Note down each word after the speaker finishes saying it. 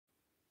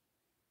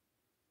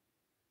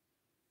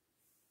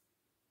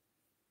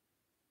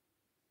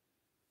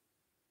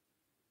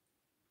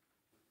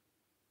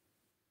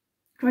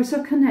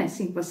Croeso cynnes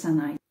i'n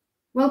Gwasanaeth.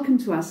 Welcome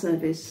to our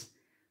service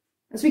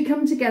as we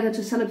come together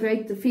to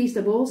celebrate the Feast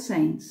of All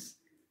Saints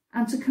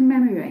and to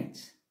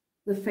commemorate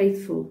the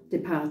faithful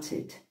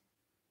departed.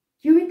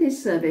 During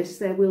this service,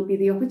 there will be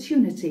the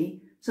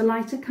opportunity to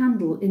light a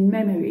candle in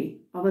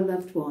memory of a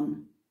loved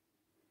one.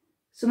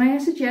 So may I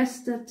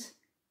suggest that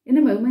in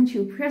a moment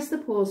you press the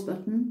pause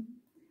button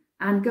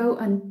and go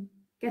and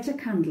get a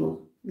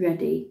candle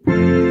ready.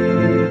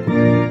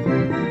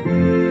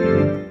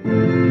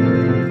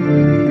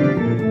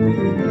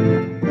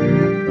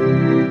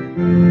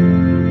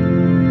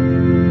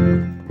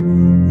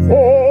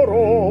 For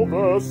all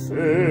the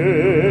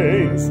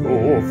saints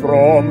who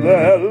from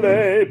their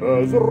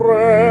labours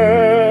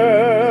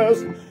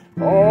rest,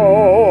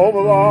 come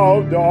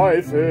thou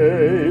thy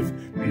faith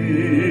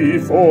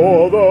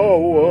before the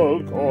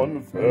world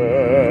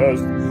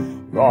confessed.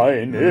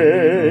 Thy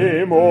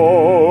name,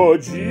 O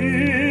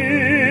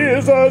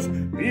Jesus,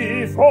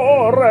 be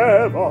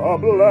forever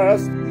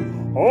blessed.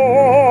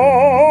 Alleluia,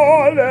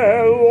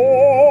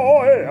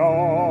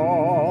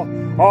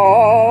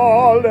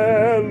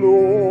 Alleluia.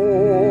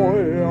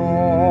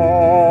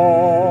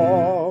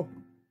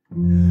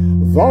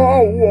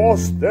 Thou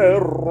wast their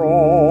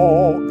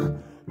rock,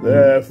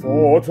 their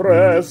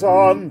fortress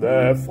and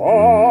their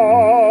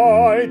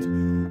fight,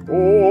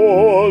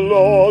 O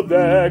Lord,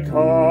 their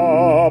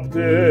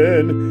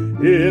captain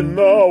in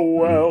the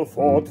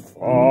well-fought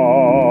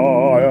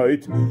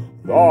fight.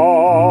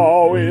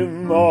 Thou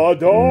in the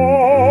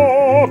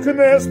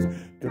darkness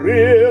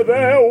drear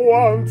their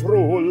one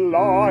true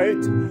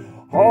light.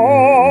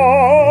 Alleluia,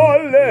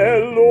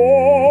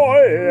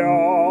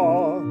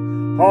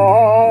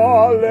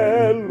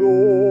 Alleluia.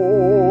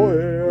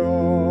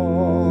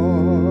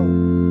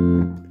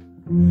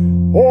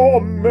 Oh,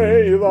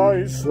 may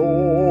thy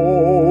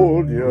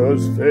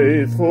soldiers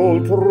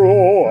faithful,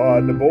 true,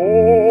 and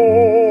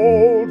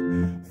bold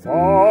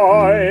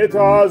fight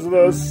as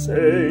the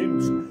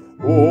saints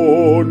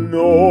who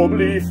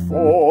nobly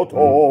fought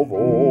of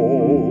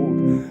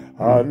old,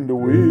 and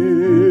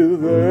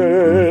with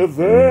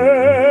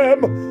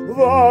them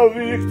the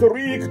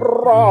victory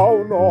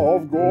crown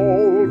of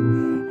gold.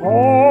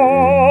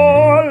 Alleluia,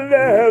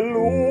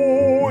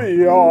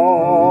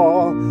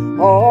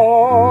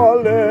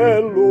 Alleluia.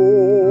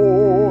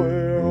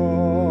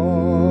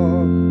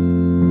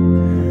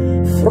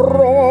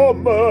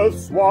 From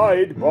earth's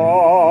wide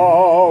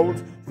bound,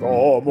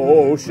 from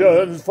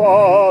ocean's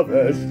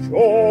farthest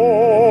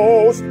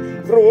shores,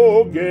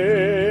 through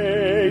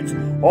gates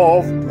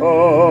of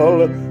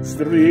pearl,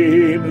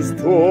 streams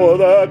to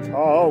the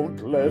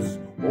countless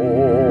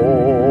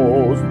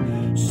host,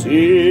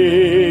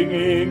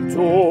 singing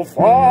to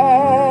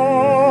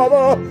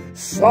Father,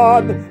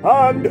 Son,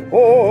 and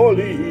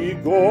Holy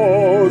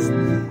Ghost.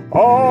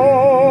 Alleluia,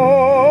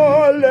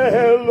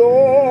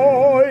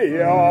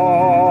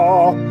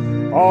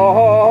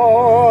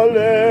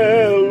 Alleluia.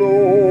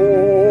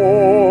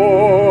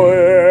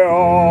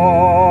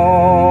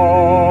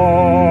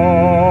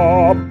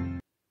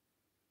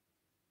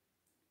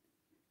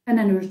 Yn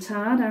enw'r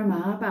Tad a'r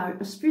Mab a'r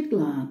Ysbryd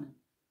Glân.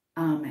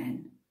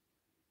 Amen.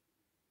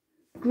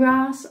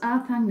 Gras a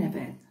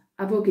thangnefedd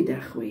a fo gyda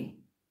chwi.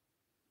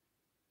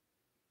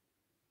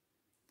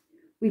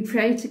 We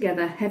pray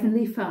together,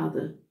 Heavenly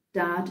Father,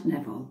 Dad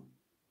Neville.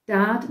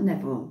 Dad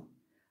Neville,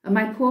 y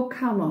mae pob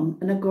calon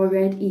yn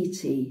agored I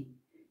ti.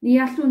 Ni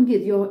allwn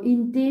guddio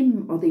un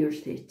dim o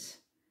ddiwrthit.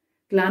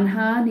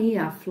 Glanha ni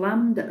a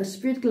fflam dy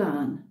ysbryd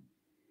glân,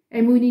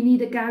 mwyn I ni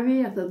dy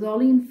garu a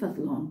ddoddoli'n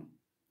ffyddlon,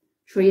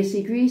 trwy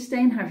Iesu Grist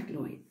ein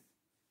harglwydd.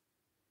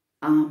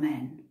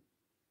 Amen.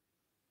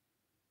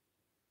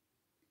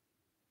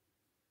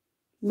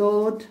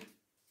 Lord,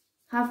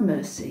 have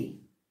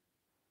mercy.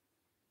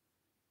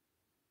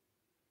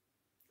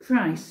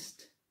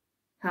 Christ,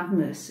 have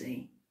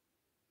mercy.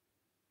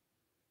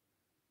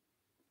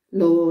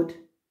 Lord,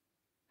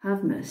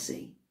 have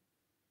mercy.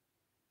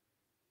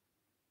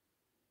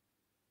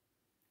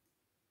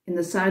 In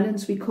the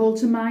silence we call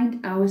to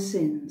mind our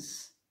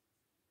sins.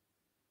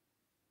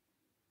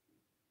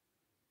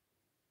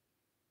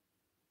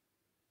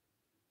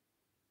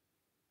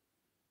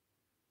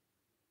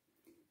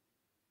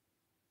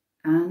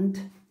 And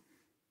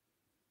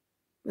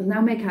we'll now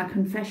make our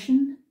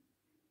confession,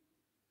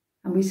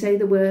 and we say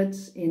the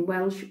words in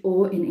Welsh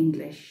or in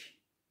English,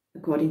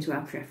 according to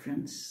our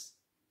preference.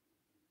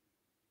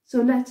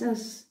 So let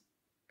us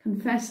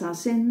confess our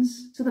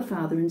sins to the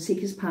Father and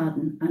seek his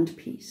pardon and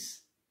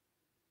peace.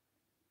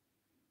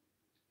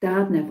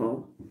 Dad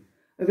Neville,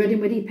 y rydym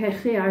wedi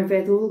pechu ar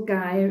feddwl,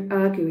 gair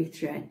a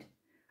gyweithred,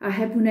 a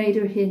heb wneud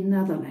yr hyn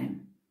a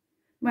ddylem.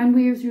 Mae'n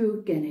wir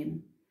ddrwg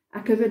gennym,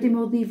 ac y rydym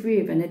o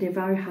ddifrif yn y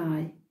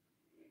difarhau.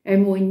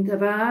 Mwyn dy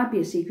fab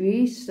Iesu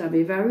Grist a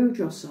fe farw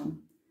drosom,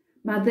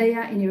 mae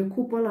ddeia yn i'r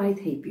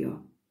cwbolaeth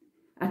heibio,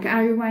 ac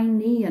arwain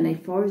ni yn ei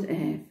ffordd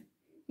ef,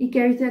 I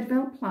gerdded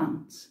fel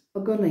plant o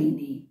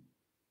goleuni.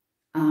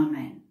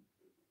 Amen.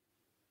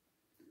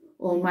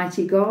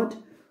 Almighty God,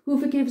 who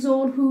forgives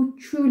all who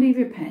truly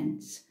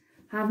repent,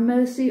 have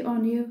mercy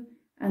on you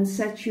and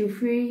set you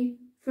free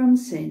from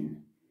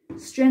sin.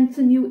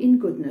 strengthen you in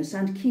goodness,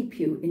 and keep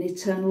you in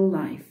eternal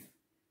life.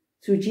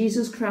 Through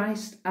Jesus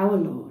Christ our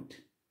Lord.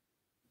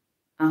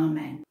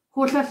 Amen.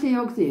 Holl a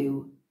lleog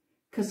Dduw,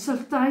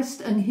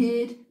 cysylltaist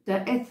ynghyd dy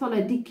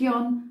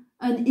etholedigion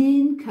yn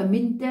un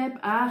cymundeb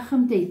a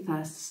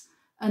chymdeithas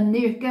yn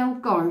nirgel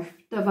gorff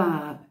dy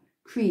fab,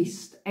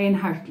 Christ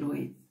ein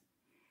harglwydd.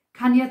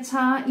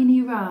 Caniata i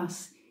ni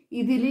ras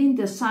i ddilyn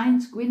dy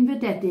saint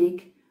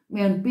gwynfydedig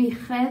mewn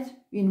beichedd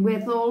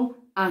unweddol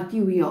a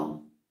diwiol.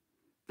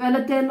 Fel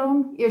y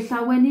delwm i'r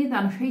llawenydd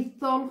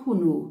anrheithol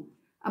hwnnw,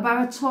 a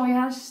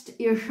baratoiast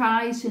i'r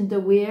rhai sy'n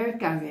dywyr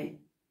garu.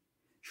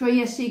 Trwy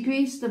Iesu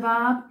Grist dy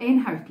fab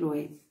ein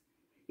harglwydd,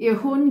 i'r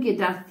hwn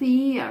gyda thi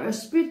a'r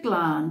ysbryd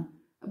glân,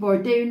 y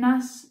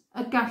bordewnas,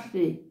 y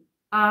gallu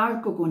a'r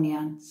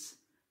gogoniant,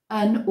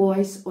 yn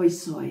oes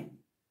oesoedd.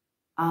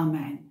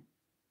 Amen.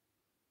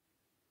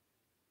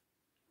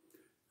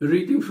 A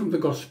reading from the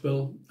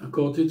Gospel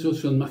according to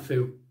St.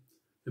 Matthew,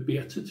 the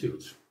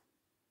Beatitudes.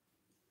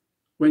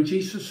 When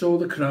Jesus saw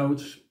the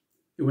crowds,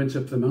 he went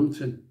up the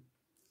mountain,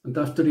 and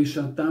after he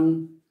sat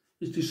down,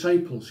 his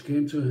disciples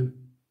came to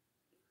him.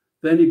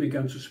 Then he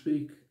began to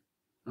speak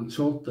and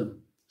taught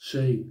them,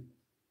 saying,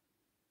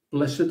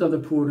 Blessed are the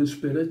poor in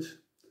spirit,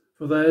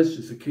 for theirs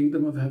is the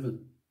kingdom of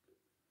heaven.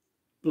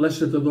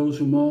 Blessed are those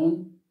who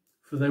mourn,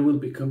 for they will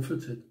be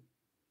comforted.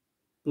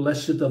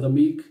 Blessed are the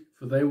meek,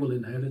 for they will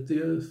inherit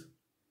the earth.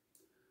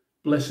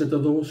 Blessed are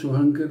those who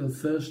hunger and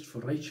thirst for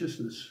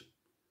righteousness,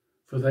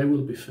 for they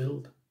will be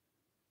filled.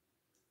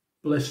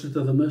 Blessed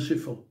are the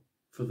merciful,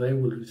 for they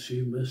will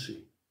receive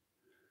mercy.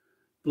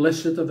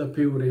 Blessed are the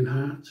pure in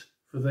heart,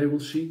 for they will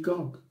see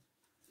God.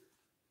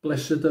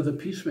 Blessed are the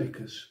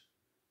peacemakers,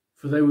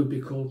 for they will be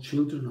called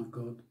children of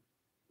God.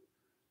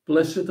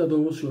 Blessed are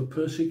those who are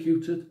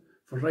persecuted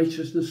for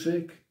righteousness'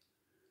 sake,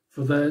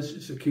 for theirs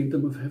is the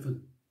kingdom of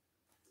heaven.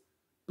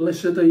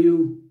 Blessed are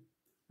you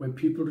when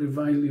people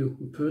revile you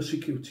and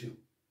persecute you,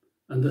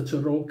 and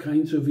utter all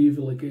kinds of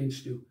evil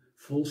against you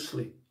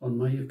falsely on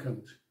my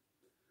account.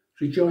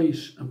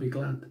 Rejoice and be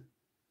glad,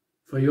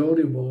 for your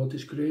reward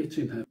is great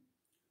in heaven.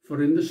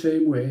 For in the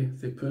same way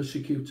they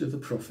persecuted the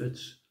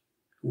prophets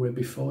who were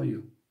before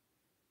you.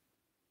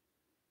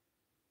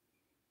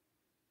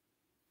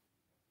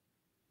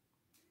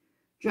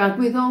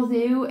 Dragwyddol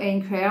Dduw ein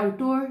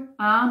creawdwr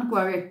a'n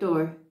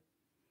gwaredwr.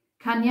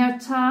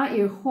 Caniata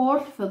i'r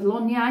holl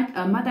ffyddloniaid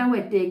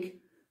ymadawedig,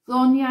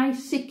 ddoniau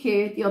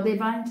sicr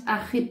dioddefaint a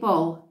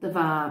chybol dy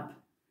fab.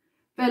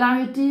 Fel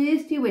ar y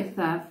dydd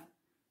diwethaf,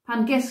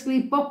 pan gesglu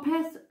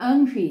bopeth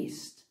yng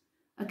Nghrist,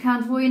 y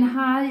can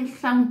fwynhau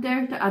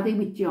llawnder dy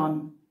addewidion.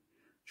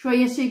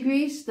 Trwy Iesu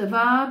Grist dy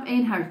fab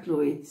ein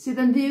harglwydd,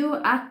 sydd yn Dduw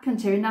ac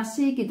yn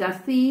teyrnasu gyda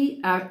thi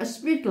a'r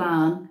ysbryd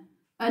glân,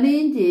 yn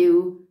un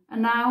Dduw,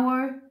 yn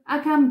awr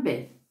ac am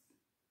byth.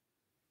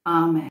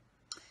 Amen.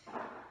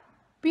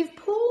 Bydd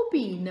pob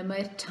un y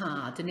mae'r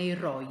tad yn ei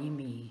roi i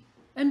mi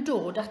yn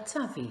dod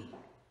ata fi,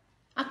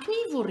 ac ni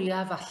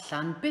fwriaf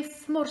allan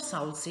byth mor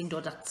sawl sy'n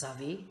dod ata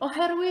fi,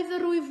 oherwydd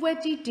yr wyf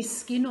wedi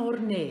disgyn o'r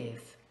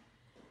nef.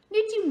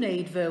 Nid i'w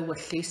wneud fy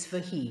ewyllus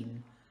fy hun,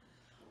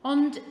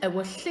 ond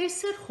ewyllus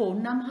yr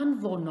hwn am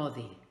hanfonodd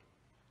i.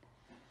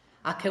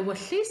 Ac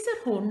ewyllus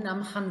yr hwn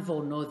am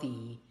hanfonodd i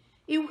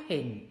yw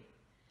hyn.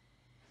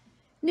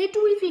 Nid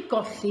wyf i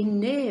golli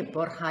neb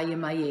o'r rhai y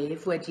mae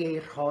ef wedi ei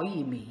rhoi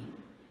i mi,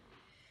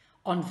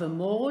 ond fy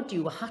mod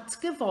yw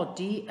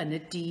hatgyfodi yn y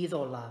dydd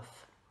olaf.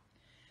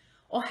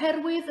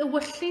 Oherwydd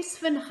ewyllus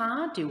fy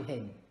nhad yw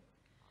hyn,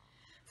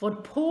 fod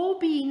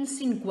pob un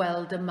sy'n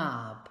gweld y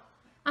mab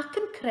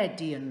ac yn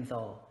credu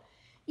ynddo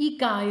i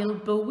gael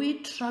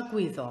bywyd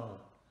tragwyddol,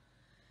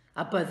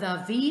 a bydda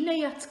fi'n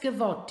ei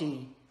atgyfodi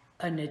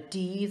yn y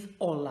dydd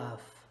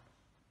olaf.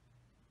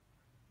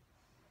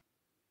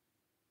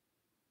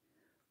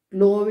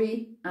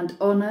 Glory and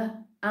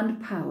honour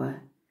and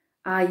power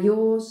are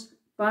yours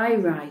by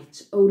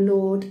right, O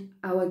Lord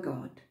our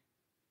God.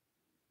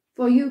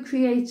 For you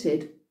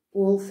created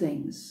all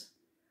things,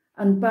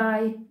 and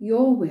by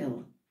your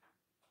will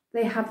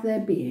they have their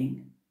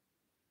being.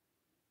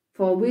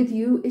 For with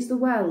you is the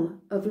well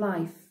of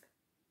life,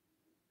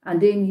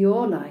 and in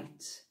your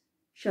light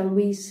shall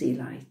we see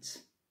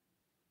light.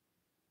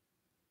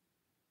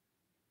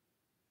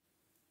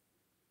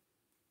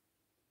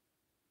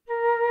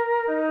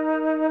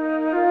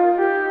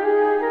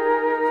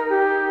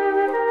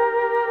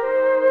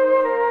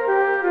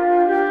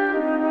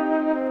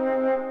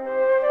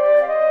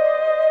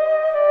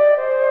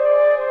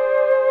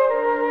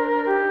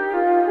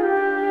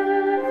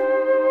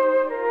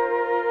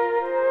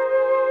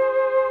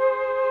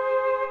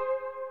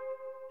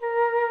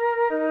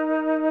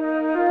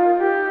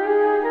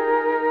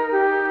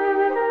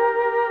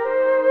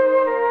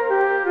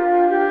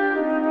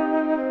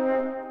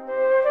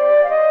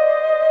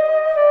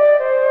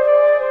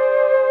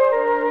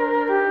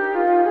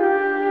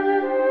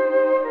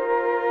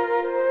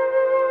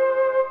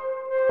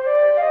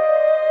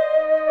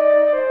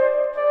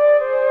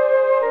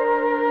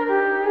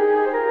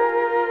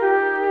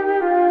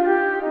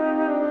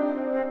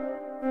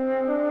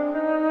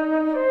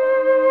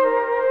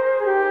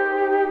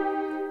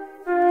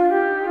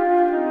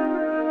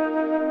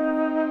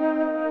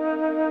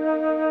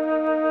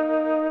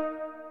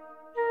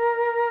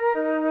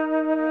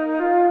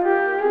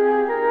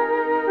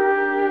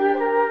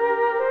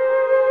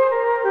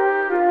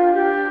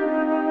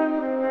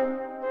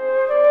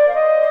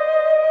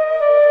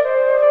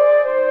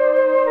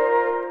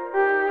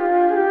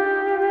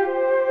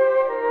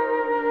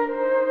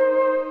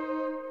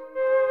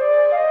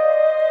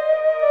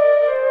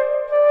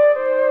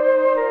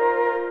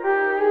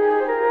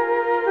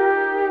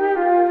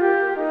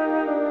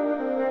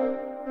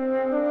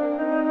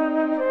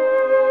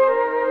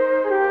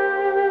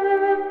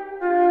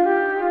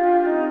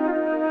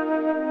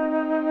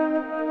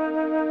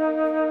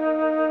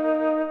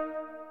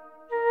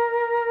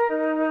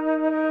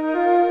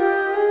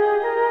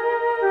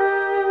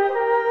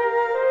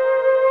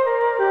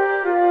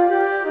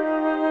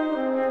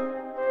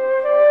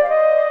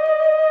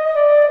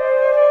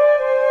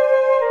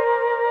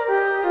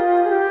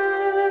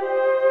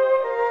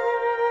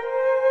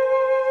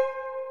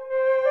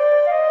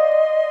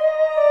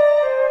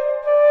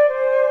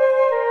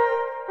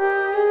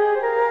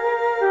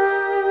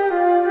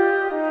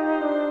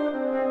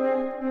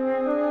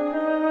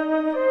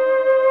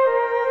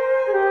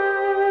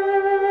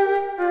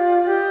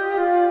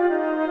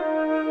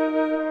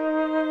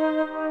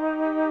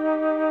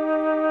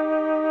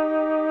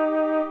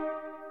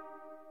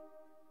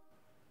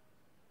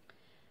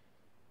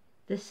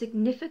 The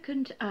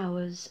Significant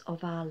Hours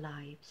of Our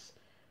Lives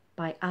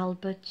by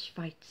Albert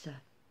Schweitzer.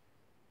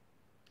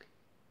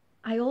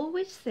 I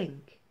always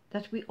think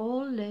that we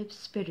all live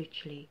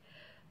spiritually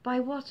by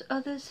what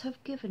others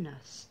have given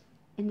us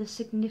in the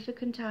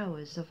significant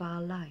hours of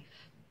our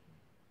life.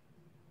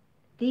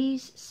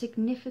 These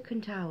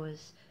significant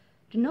hours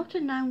do not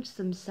announce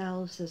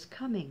themselves as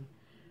coming,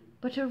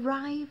 but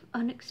arrive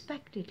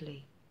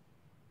unexpectedly.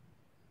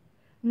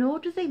 Nor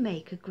do they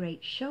make a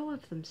great show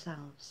of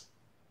themselves.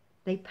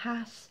 They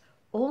pass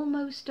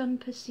almost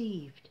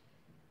unperceived.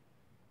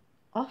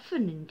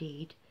 Often,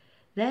 indeed,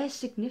 their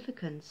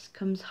significance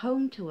comes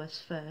home to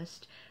us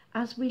first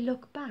as we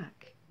look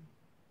back,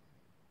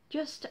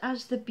 just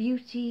as the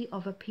beauty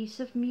of a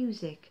piece of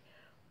music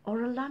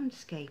or a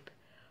landscape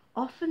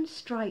often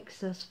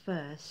strikes us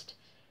first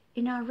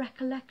in our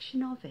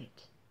recollection of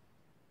it.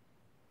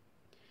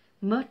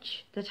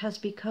 Much that has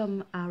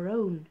become our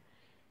own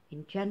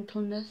in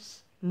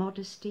gentleness,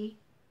 modesty,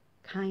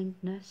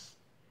 kindness,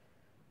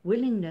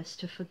 willingness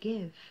to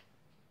forgive,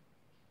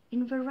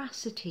 in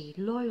veracity,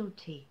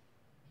 loyalty,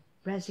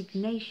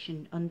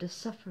 resignation under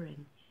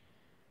suffering,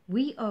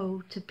 we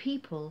owe to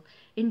people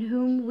in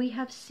whom we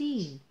have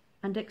seen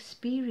and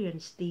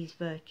experienced these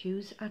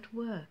virtues at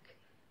work,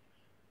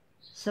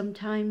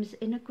 sometimes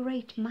in a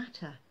great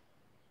matter,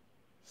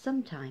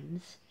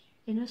 sometimes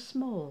in a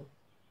small.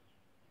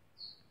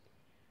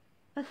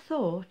 A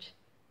thought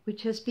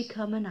which has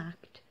become an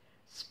act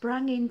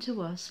sprang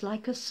into us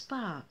like a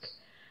spark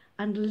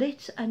and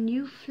lit a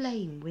new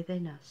flame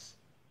within us.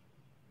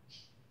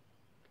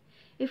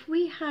 If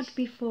we had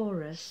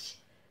before us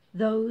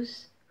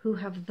those who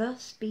have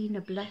thus been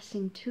a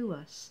blessing to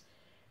us,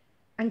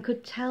 and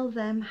could tell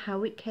them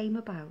how it came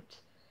about,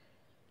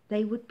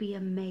 they would be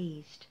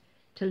amazed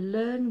to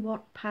learn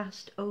what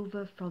passed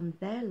over from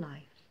their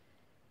life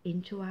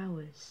into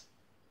ours.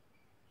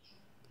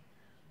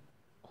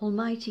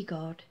 Almighty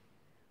God,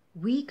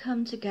 we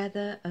come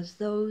together as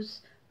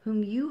those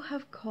whom you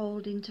have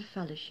called into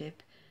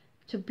fellowship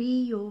to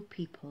be your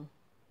people.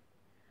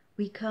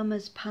 We come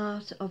as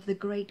part of the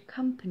great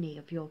company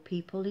of your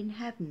people in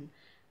heaven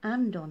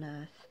and on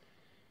earth,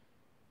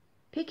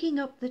 picking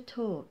up the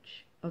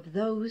torch of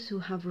those who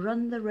have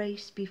run the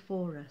race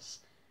before us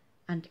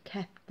and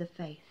kept the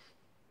faith.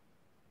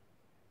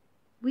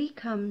 We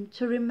come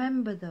to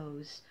remember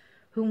those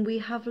whom we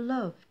have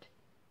loved,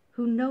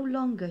 who no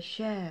longer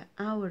share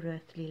our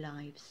earthly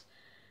lives,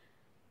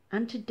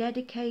 and to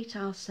dedicate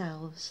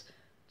ourselves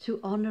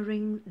to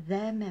honouring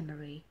their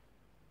memory.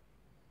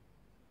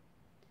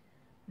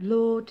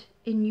 Lord,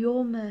 in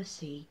your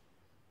mercy,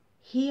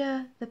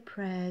 hear the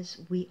prayers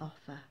we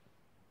offer.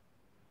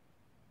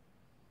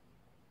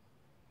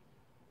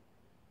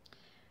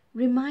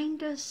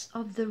 Remind us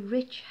of the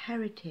rich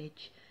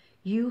heritage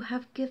you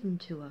have given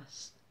to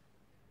us,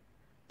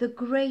 the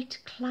great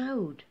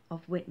cloud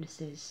of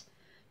witnesses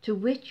to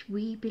which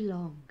we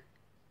belong.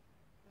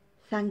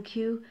 Thank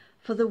you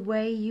for the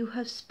way you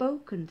have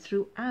spoken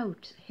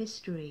throughout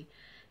history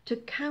to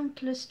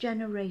countless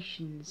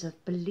generations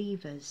of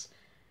believers,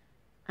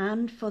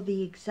 and for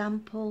the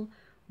example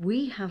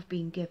we have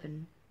been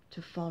given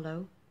to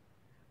follow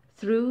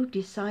through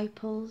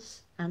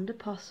disciples and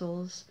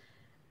apostles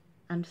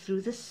and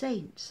through the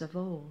saints of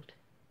old.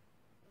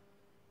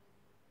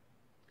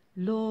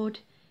 Lord,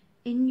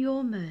 in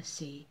your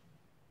mercy,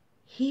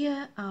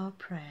 hear our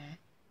prayer.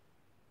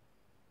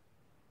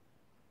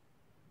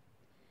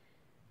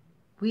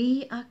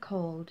 We are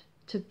called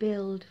to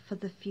build for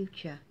the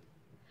future,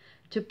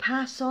 to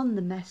pass on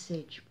the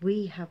message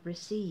we have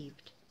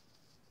received.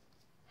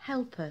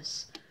 Help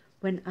us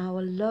when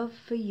our love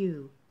for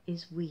you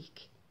is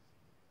weak,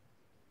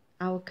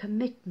 our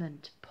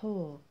commitment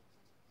poor,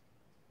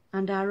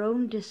 and our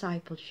own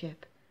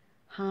discipleship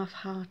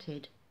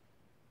half-hearted.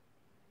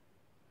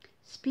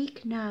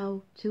 Speak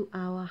now to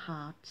our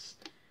hearts,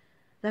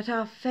 that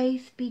our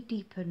faith be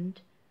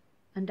deepened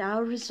and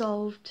our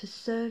resolve to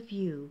serve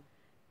you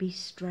be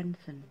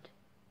strengthened.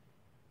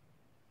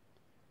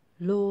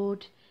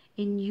 Lord,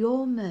 in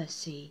your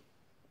mercy,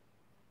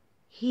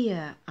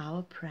 hear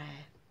our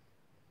prayer.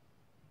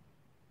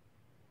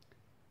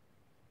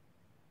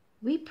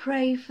 We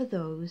pray for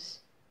those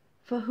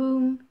for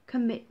whom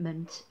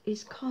commitment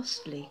is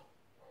costly,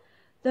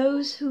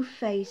 those who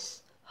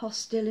face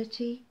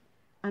hostility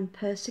and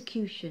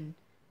persecution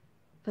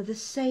for the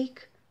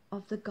sake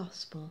of the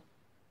gospel.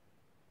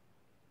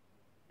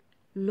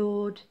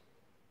 Lord,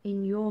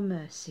 in your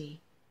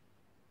mercy,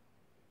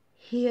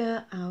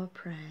 hear our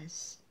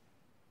prayers.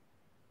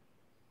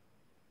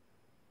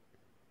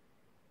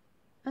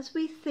 As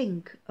we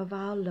think of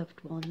our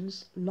loved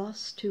ones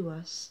lost to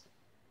us,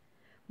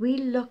 we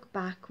look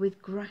back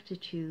with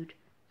gratitude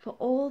for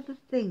all the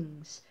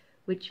things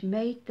which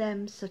made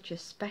them such a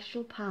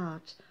special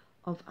part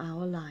of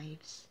our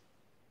lives.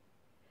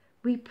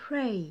 We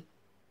pray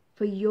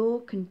for your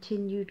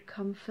continued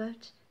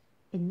comfort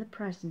in the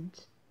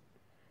present,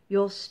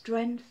 your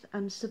strength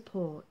and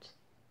support,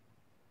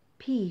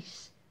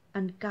 peace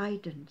and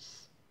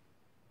guidance,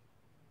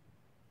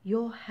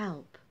 your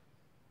help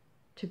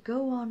to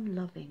go on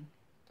loving.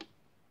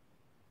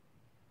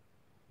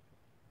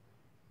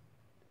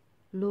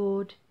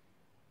 Lord,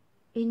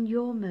 in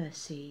your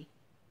mercy,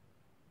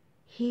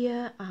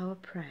 hear our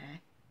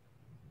prayer.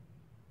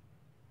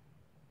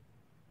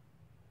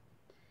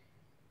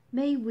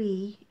 May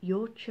we,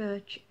 your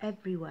church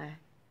everywhere,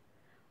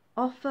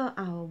 offer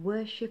our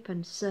worship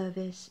and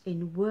service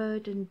in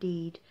word and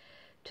deed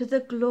to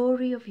the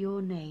glory of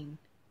your name.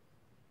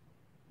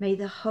 May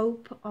the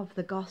hope of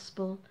the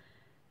gospel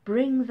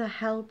bring the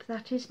help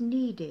that is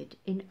needed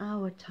in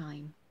our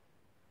time,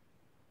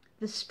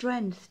 the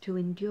strength to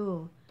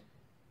endure,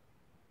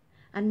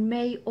 and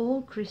may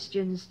all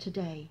Christians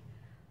today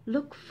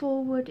look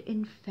forward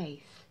in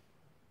faith,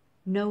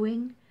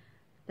 knowing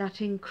that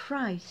in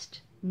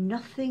Christ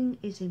nothing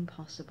is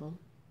impossible.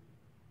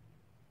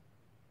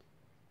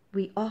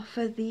 We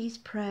offer these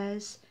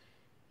prayers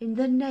in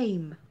the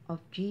name of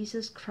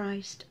Jesus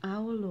Christ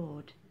our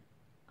Lord.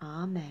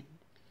 Amen.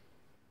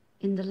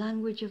 In the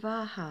language of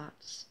our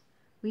hearts,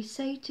 we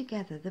say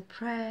together the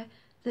prayer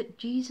that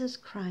Jesus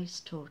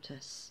Christ taught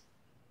us.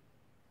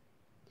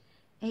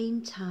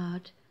 Ein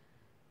tad,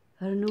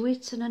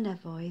 yrnwyd yn y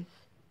nefoedd,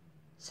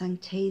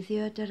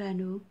 sancteiddio dy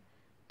enw,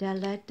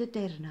 deled dy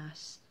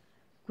deyrnas,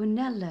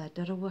 gwyneled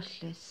yr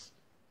ewyllus,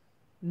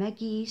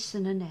 megis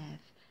yn y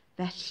nef,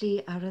 felly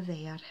ar y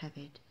ddeiar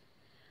hefyd.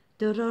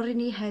 Dyror i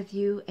ni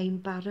heddiw ein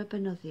bara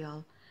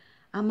bynyddiol,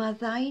 a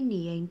maddau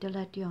ni ein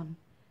dyledion,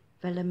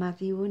 fel y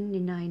maddiwn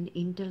ni'n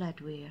ein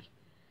dyledwyr,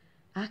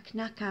 ac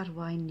nac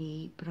arwain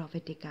ni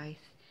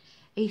brofedigaeth,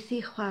 eithi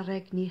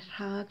chwareg ni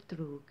rhag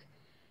drwg,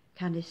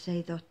 canys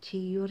eiddo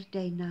ti yw'r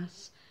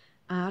deunas,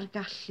 a'r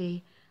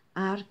gallu,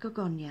 a'r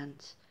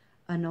gogoniant,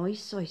 yn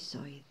oes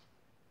oesoedd.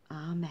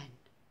 Amen.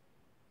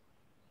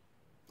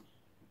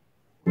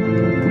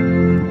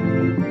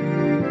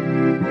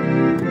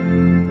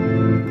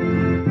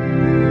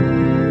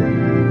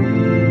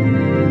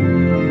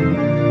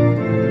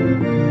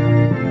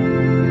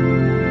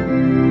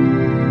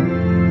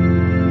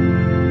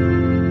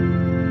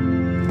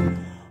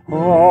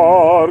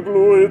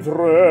 Arglwydd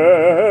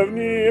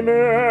drefni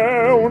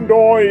mewn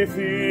doeth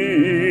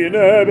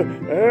uneb,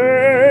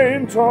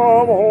 ein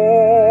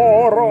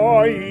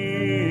tamhora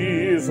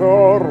is y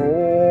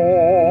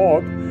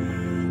rod.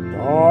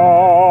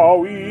 Daw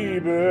i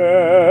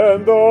ben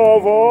dy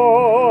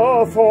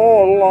fath o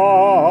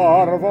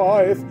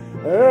larfaeth,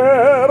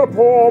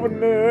 pob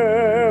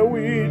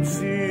newid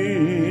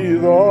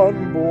sydd yn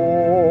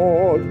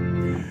bod.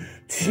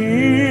 Ti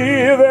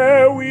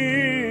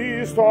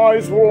ddewis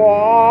oes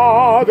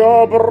wlad y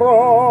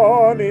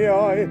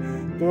bryniau,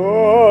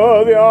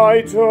 dyddiau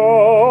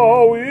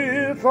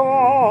tywydd a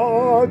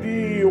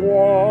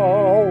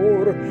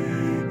diwawr,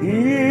 i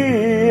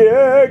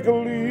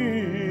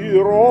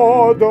egluro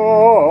dy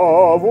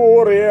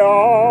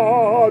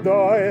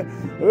fwriadau,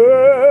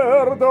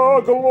 dy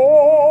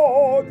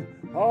glod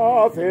a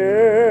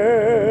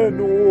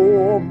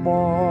enw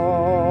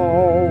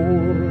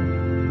mawr.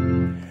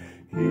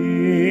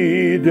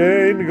 Hyd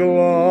ein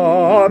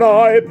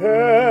glannau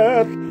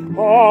pell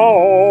a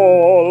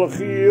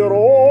olchi'r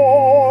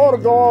o'r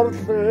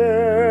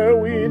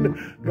gorllewin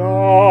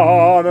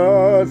gan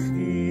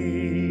ysdi.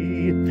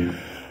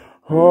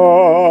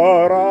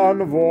 Yr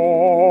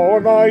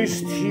anfonais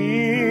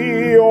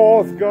ti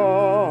oedd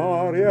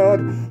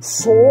gariad,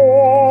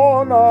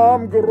 sôn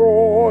am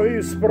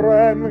groes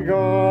bren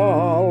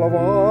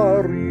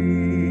galfari.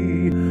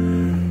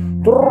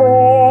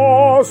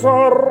 Dros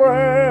yr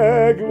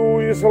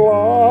eglwys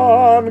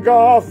lan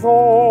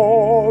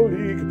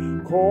gatholig,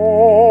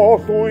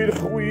 collwyd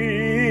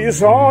chwys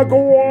a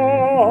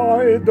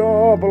gwaed y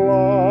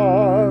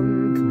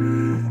blant,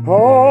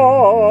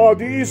 a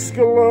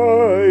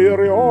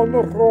disgleirion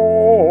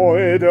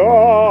roed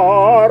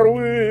ar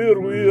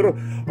wirwyr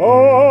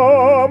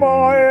yma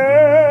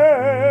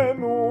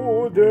enw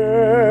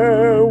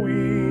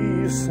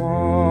Dewi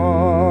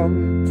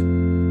Sant.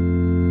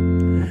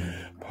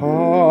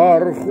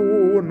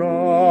 Parchwn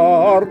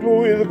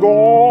arglwydd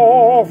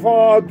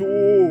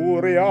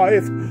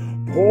goffadwriaeth,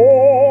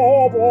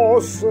 pob o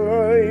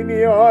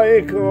seiniau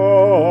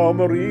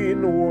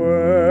Cymru'n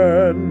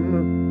wen.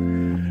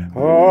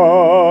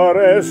 Ar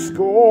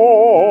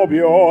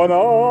esgobion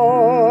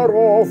ar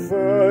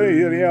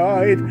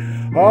offeiriaid,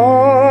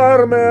 ar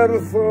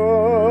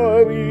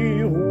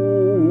merthyri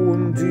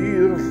hwnt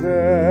i'r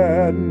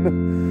llen.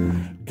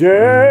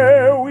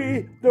 Dewi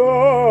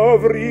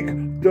dyfrig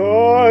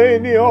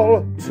dyniol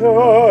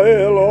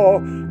teilo,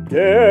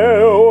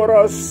 dewr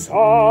y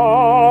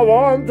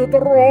safant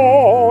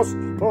dros y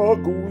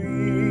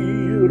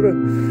gwir.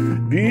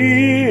 Bu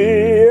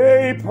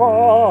ei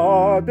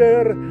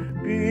pader,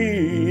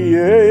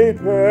 ei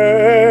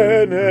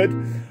pened,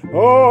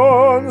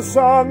 yn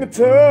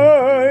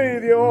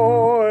sancteiddio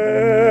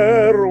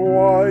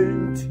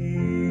erwain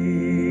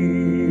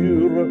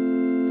tir.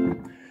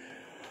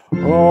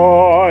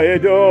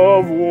 Aed y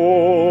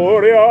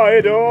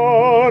fwriaid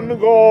yn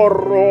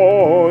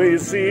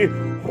goroesi,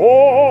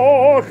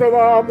 holl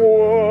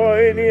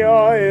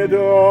ddamweiniaid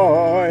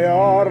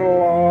ar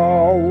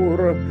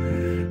lawr.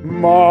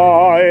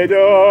 Mae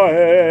dy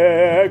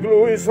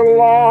eglwys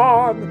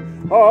lan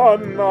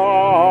yn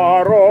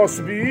aros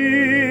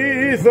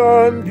bydd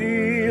yn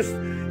dyst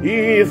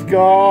idd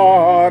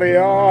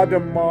gariad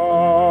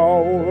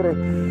mawr.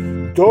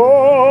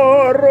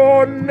 Dor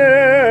o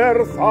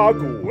nerth a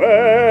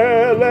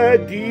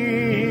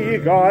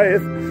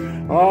gweledigaeth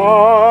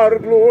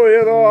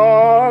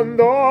arglwyddan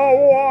o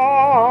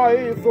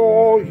waith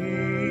o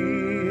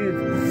hyd.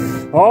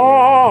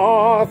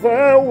 A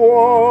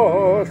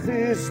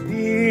ddewyllus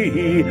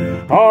di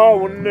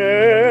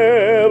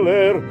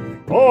awneler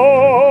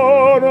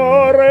o'n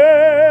yr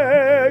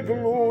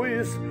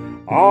eglwys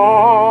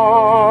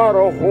ar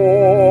y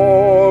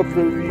holl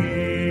fyd.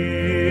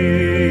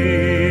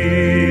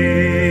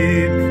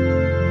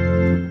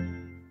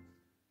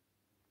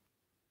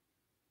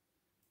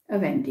 Y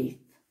fendith.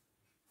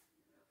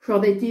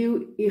 Roedd e diw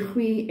i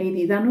chwi ei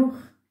ddiddanwch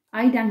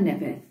a'i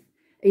dangnefedd,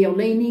 ei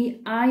oleini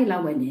a'i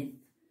lawenydd,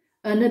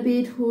 yn y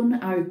byd hwn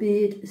a'r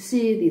byd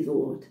sydd i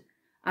ddod,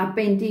 a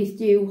bendith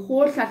diw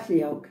holl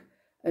alluog,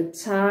 y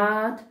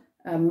tad,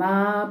 y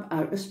mab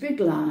a'r ysbryd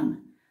glân,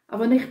 a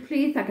fan eich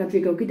plith ac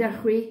adrigo gyda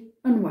chwi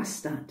yn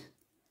wastad.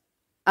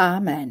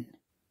 Amen.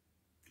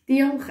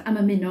 Diolch am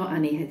ymuno â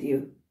ni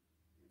heddiw.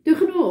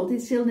 Dywch yn ôl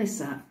dydd Sul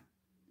nesaf.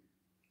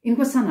 In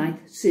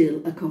Gwasanaeth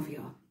Sul y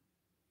Cofio.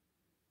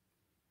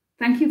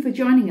 Thank you for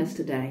joining us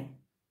today.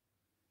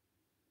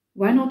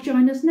 Why not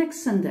join us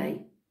next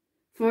Sunday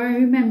for a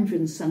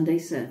Remembrance Sunday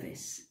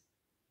service?